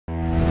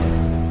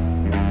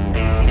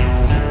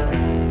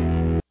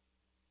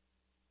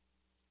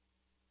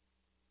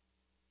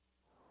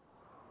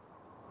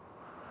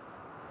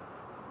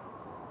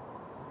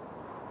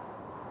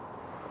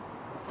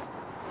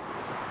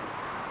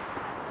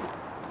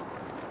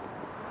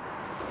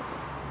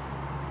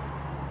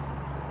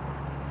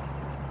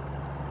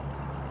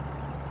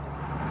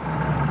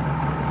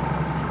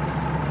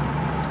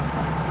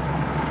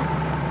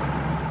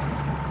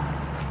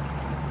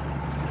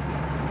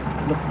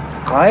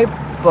Hi,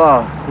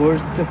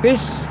 where's the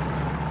fish?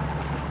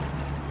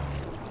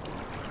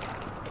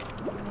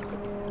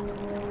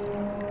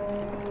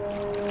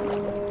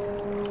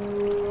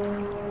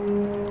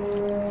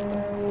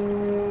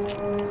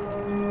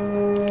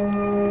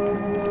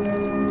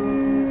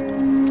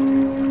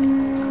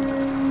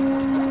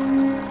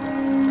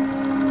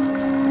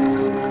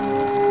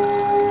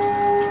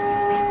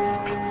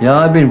 Yeah,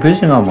 I've been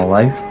fishing all my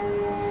life.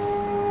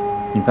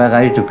 In fact,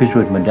 I used to fish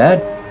with my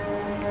dad.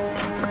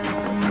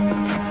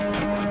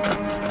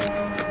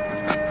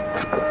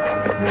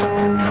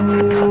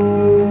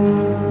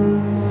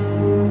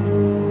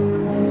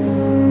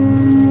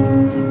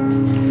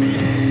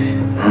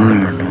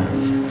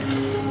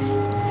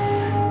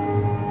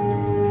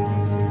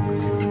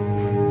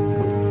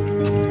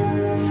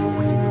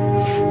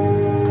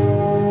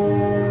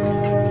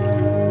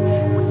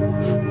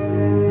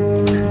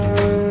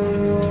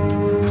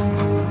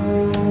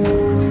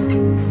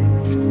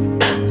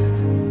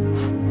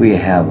 We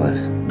have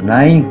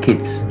 9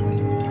 kids,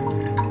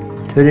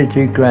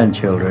 33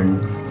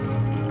 grandchildren.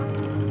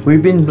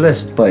 We've been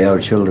blessed by our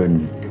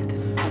children.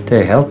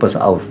 They help us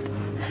out.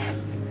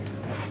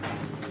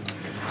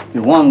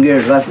 You want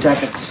your life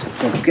jackets?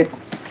 Don't forget.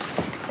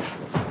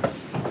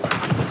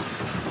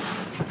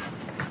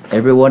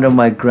 Every one of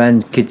my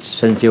grandkids,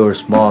 since they were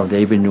small,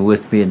 they've been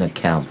with me in the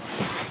camp.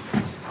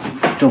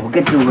 Don't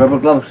forget your rubber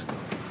gloves.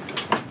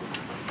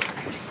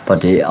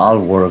 But they all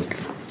work,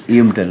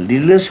 even the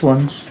littlest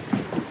ones.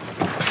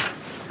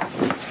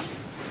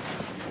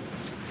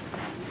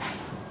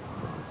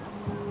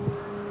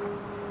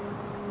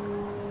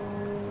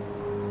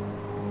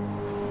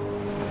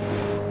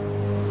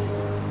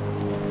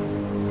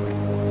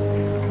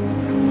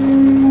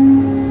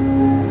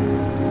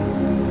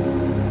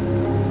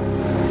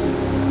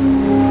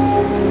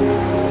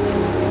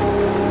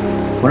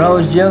 When I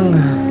was young,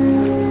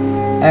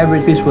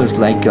 average fish was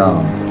like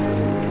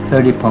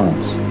 30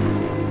 pounds.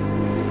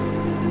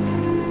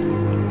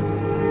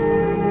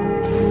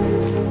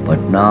 But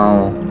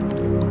now,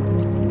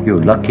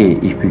 you're lucky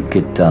if you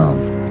get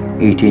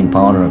 18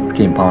 pound or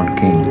 15 pound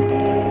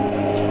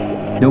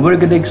king. Nobody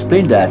can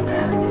explain that.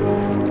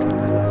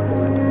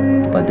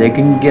 But they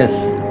can guess,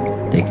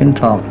 they can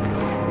talk.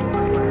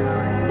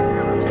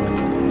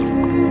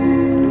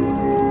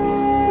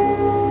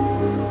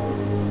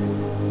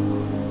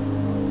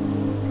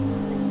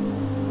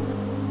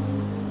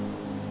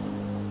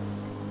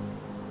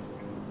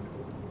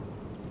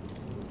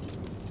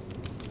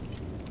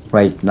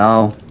 Right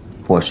now,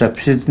 for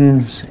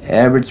subsistence,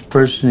 average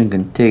person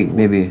can take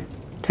maybe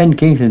 10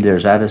 kings and they're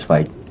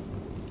satisfied.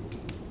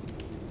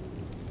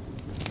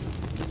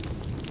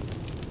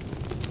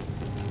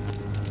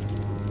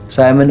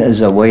 Salmon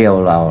is a way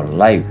of our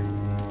life.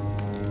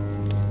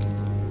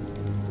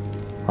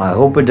 I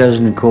hope it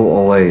doesn't go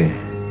away.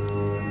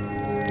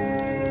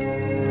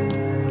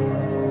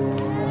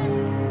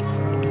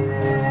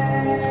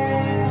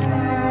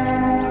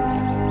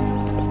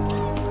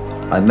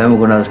 I remember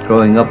when I was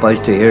growing up, I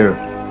used to hear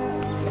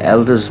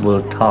elders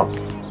will talk.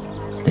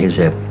 They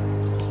said,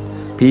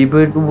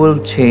 people will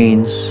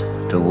change,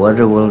 the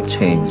weather will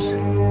change.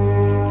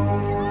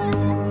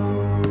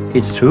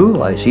 It's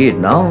true, I see it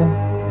now.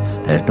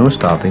 There's no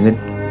stopping it.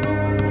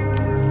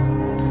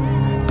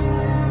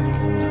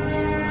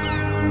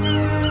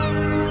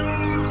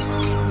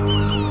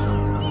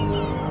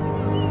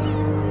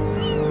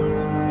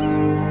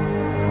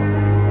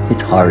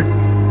 It's hard.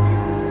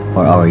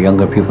 For our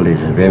younger people,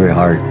 it's very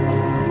hard.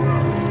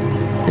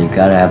 You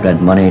gotta have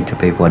that money to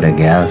pay for the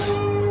gas.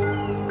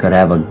 Gotta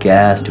have a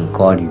gas to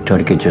go out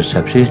to get your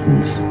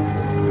subsistence.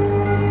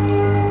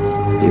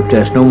 If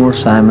there's no more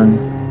salmon,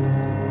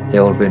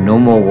 there will be no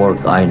more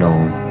work, I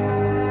know.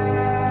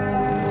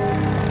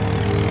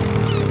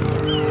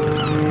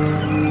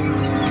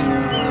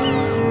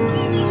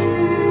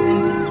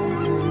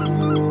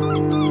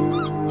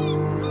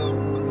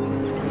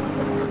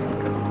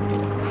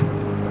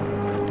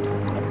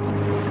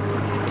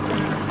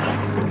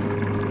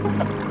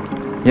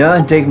 Yeah,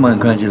 I take my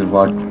grandchildren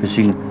out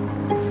fishing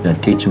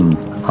and teach them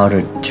how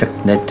to check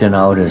net and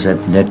how to set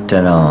net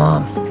and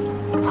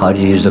how to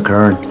use the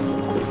current.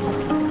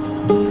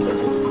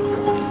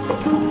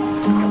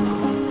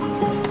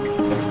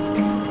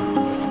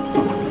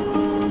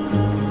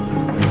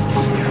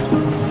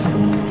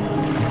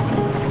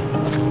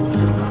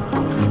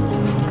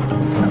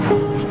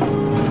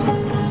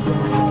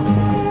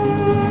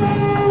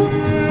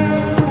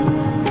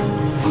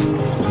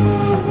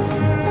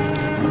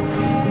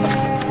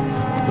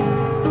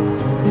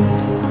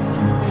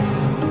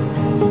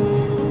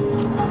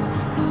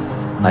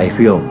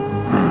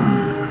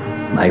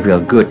 I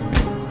feel good,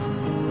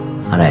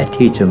 and I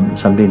teach them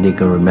something they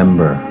can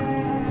remember.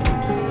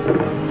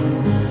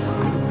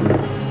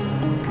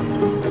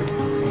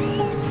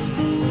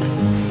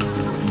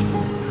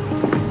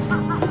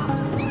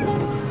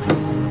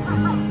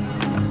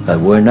 But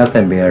we're not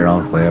going to be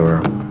around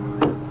forever.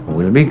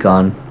 We'll be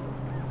gone.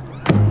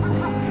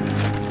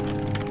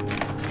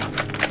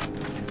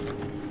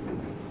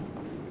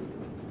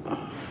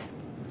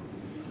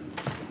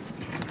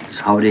 It's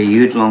how they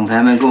used long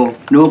time ago.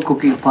 No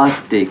cooking pot,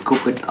 they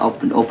cook it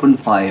up in open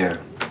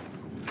fire.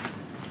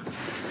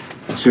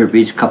 Serve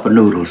each cup of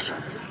noodles.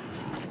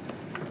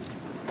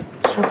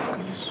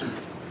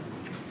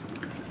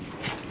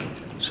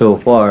 So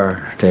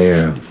far,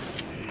 they're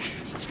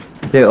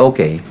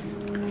okay,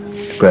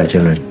 the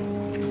grandchildren.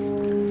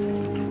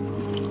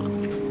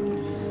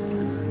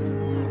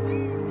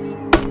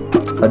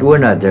 But we're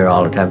not there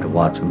all the time to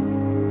watch them.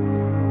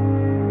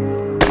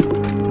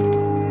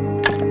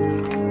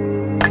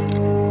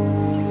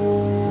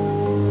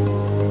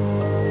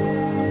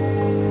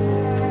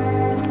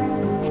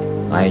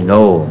 I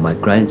know my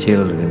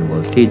grandchildren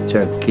will teach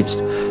their kids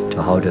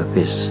to how to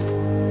fish.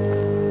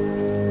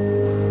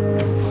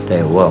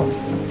 They will.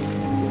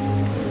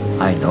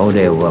 I know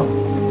they will.